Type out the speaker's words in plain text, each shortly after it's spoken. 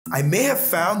I may have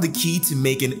found the key to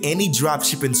making any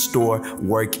dropshipping store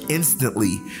work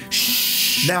instantly.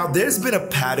 Now, there's been a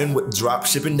pattern with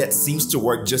dropshipping that seems to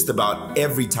work just about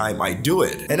every time I do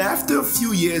it. And after a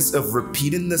few years of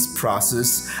repeating this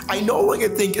process, I no longer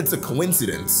think it's a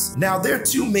coincidence. Now, there are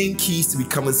two main keys to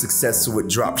becoming successful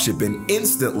with dropshipping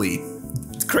instantly.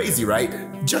 It's crazy,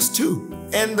 right? Just two.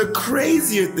 And the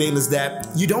crazier thing is that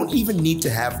you don't even need to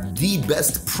have the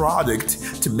best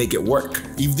product to make it work.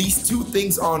 If these two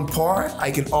things are on par,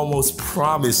 I can almost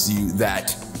promise you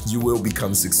that you will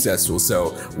become successful.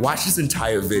 So watch this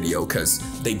entire video because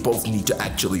they both need to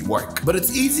actually work. But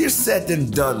it's easier said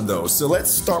than done though. So let's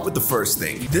start with the first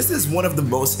thing. This is one of the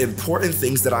most important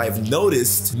things that I've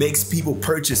noticed makes people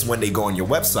purchase when they go on your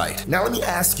website. Now let me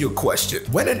ask you a question.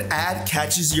 When an ad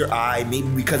catches your eye, maybe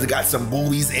because it got some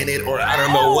bullies in it, or I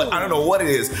don't know what it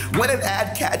is. When an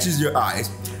ad catches your eye,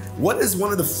 what is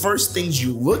one of the first things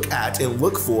you look at and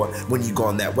look for when you go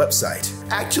on that website?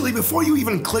 Actually, before you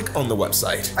even click on the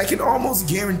website, I can almost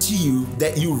guarantee you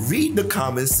that you read the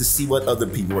comments to see what other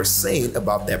people are saying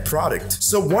about that product.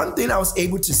 So one thing I was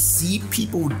able to see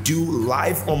people do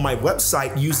live on my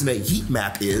website using a heat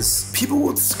map is people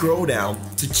would scroll down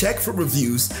to check for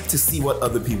reviews to see what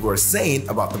other people are saying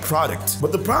about the product.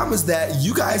 But the problem is that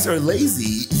you guys are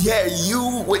lazy. Yeah,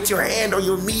 you with your hand on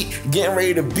your meat, getting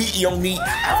ready to beat your meat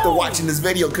after watching this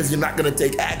video because you're not gonna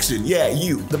take action. Yeah,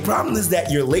 you. The problem is that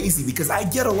you're lazy because I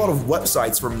get a lot of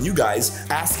websites from you guys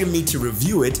asking me to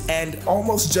review it, and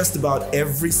almost just about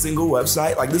every single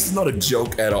website, like this is not a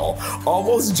joke at all,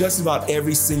 almost just about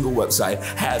every single website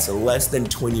has less than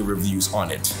 20 reviews on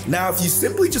it. Now, if you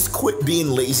simply just quit being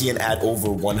lazy and add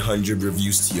over 100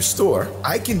 reviews to your store,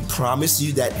 I can promise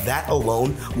you that that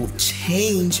alone will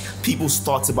change people's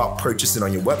thoughts about purchasing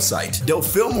on your website. They'll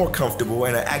feel more comfortable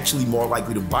and are actually more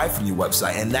likely to buy from your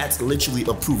website, and that's literally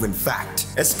a proven fact.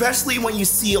 Especially when you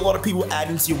see a lot of people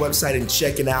adding to your website and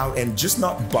checking out and just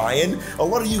not buying. A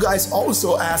lot of you guys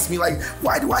also ask me like,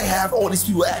 why do I have all these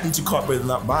people adding to cart but they're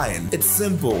not buying? It's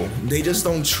simple. They just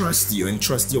don't trust you and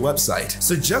trust your website.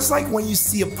 So just like when you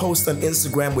see a post on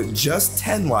Instagram with just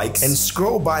 10 likes and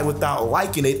scroll by without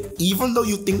liking it, even though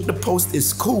you think the post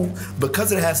is cool,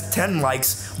 because it has 10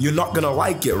 likes, you're not gonna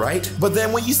like it, right? But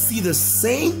then when you see the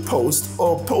same post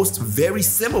or post very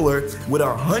similar with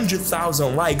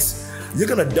 100,000 likes, you're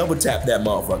gonna double tap that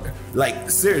motherfucker. Like,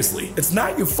 seriously, it's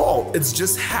not your fault. It's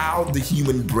just how the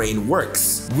human brain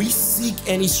works. We seek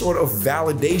any sort of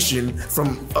validation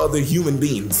from other human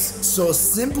beings. So a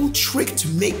simple trick to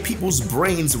make people's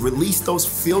brains release those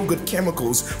feel-good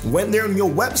chemicals when they're on your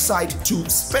website to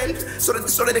spend, so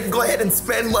that they can go ahead and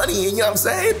spend money, you know what I'm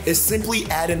saying? Is simply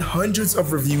adding hundreds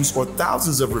of reviews or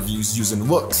thousands of reviews using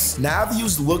looks. Now, I've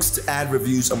used looks to add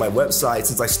reviews on my website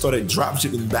since I started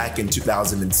dropshipping back in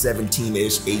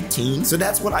 2017-ish, 18. So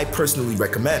that's what I personally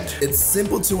recommend. It's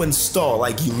simple to install.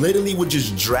 Like, you literally would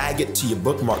just drag it to your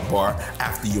bookmark bar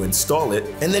after you install it,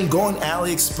 and then go on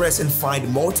AliExpress and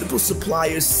find multiple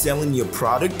suppliers selling your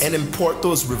product and import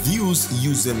those reviews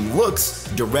using looks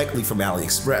directly from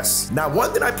AliExpress. Now,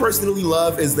 one thing I personally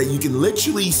love is that you can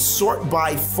literally sort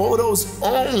by photos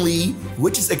only,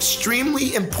 which is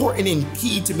extremely important and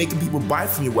key to making people buy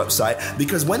from your website,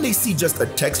 because when they see just a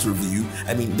text review,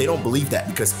 I mean, they don't believe that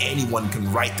because anyone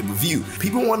can write the review.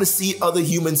 People want to see other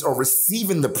humans are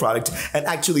receiving the product and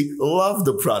actually love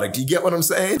the product. You get what I'm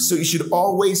saying? So you should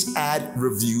always add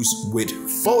reviews with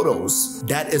photos.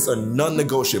 That is a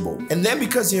non-negotiable. And then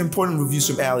because you're importing reviews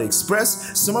from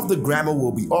AliExpress, some of the grammar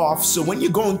will be off. So when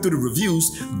you're going through the reviews,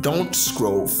 don't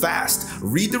scroll fast.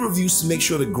 Read the reviews to make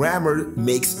sure the grammar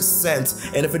makes sense.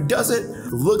 And if it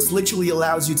doesn't, looks literally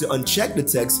allows you to uncheck the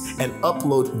text and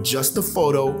upload just the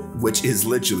photo, which is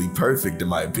literally perfect in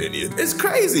my opinion. It's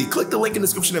crazy. Click the link in the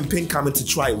description and pin comment to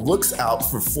try looks out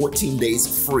for 14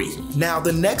 days free. Now,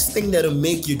 the next thing that'll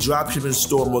make your dropshipping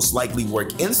store most likely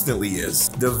work instantly is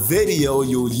the video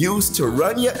you'll use to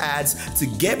run your ads to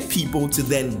get people to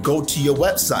then go to your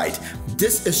website.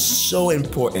 This is so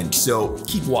important, so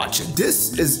keep watching.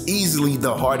 This is easily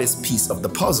the hardest piece of the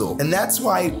puzzle, and that's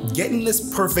why getting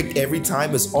this perfect every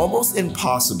time is almost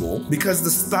impossible, because the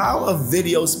style of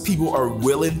videos people are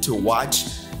willing to watch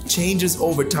changes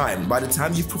over time. By the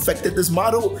time you've perfected this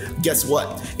model, guess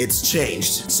what? It's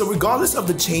changed. So regardless of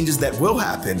the changes that will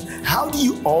happen, how do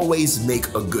you always make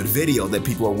a good video that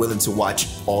people are willing to watch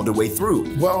all the way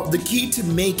through? Well, the key to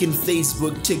making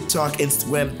Facebook, TikTok,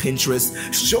 Instagram, Pinterest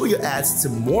show your ads to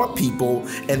more people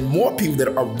and more people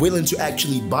that are willing to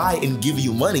actually buy and give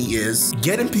you money is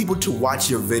getting people to watch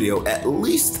your video at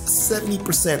least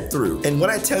 70% through. And when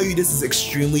I tell you this is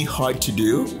extremely hard to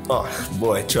do, oh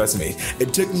boy, trust me,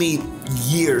 it took me me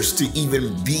years to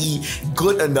even be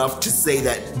good enough to say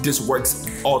that this works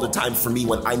all the time for me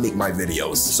when I make my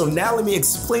videos. So now let me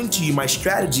explain to you my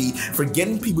strategy for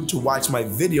getting people to watch my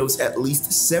videos at least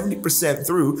 70%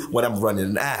 through when I'm running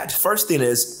an ad. First thing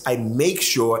is, I make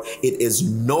sure it is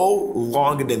no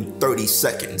longer than 30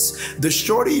 seconds. The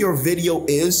shorter your video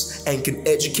is and can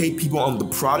educate people on the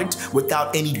product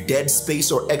without any dead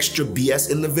space or extra BS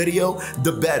in the video,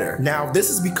 the better. Now, this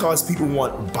is because people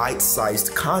want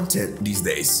bite-sized content these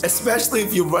days, especially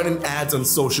if you're running ads on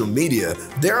social media.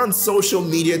 They're on social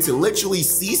media to literally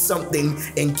see something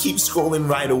and keep scrolling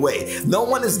right away. No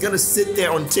one is gonna sit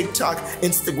there on TikTok,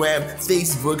 Instagram,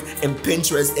 Facebook, and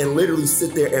Pinterest and literally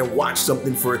sit there and watch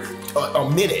something for a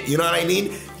minute. You know what I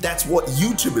mean? That's what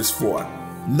YouTube is for.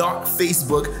 Not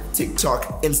Facebook,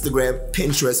 TikTok, Instagram,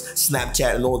 Pinterest,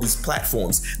 Snapchat, and all these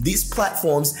platforms. These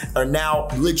platforms are now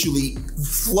literally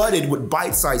flooded with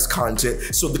bite-sized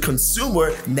content, so the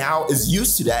consumer now is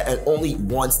used to that and only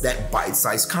wants that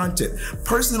bite-sized content.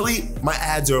 Personally, my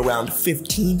ads are around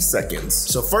 15 seconds.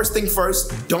 So first thing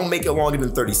first, don't make it longer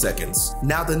than 30 seconds.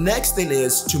 Now the next thing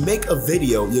is, to make a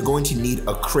video, you're going to need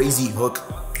a crazy hook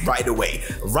right away.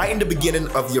 Right in the beginning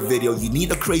of your video, you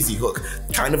need a crazy hook.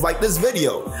 Kind of like this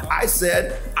video. I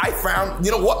said, I found,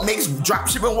 what makes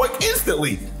dropshipping work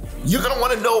instantly. You're gonna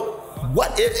wanna know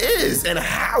what it is and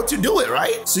how to do it,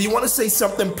 right? So you wanna say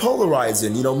something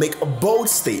polarizing, make a bold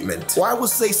statement. Or I will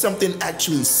say something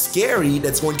actually scary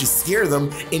that's going to scare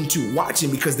them into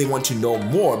watching because they want to know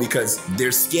more, because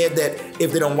they're scared that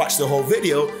if they don't watch the whole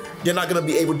video, they're not gonna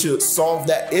be able to solve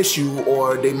that issue,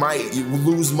 or they might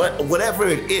lose money, whatever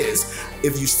it is.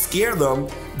 If you scare them,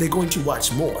 they're going to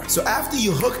watch more. So after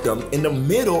you hook them in the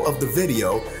middle of the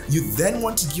video, you then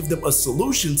want to give them a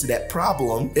solution to that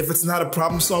problem. If it's not a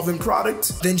problem-solving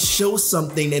product, then show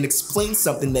something and explain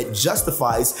something that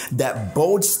justifies that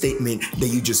bold statement that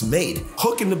you just made.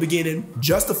 Hook in the beginning,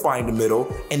 justify in the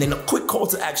middle, and then a quick call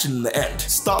to action in the end.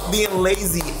 Stop being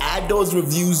lazy, add those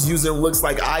reviews using looks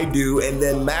like I do, and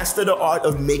then master the art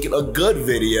of making a good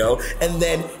video, and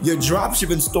then your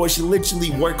dropshipping store should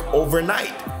literally work overnight.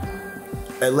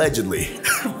 Allegedly.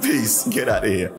 Peace. Get out of here.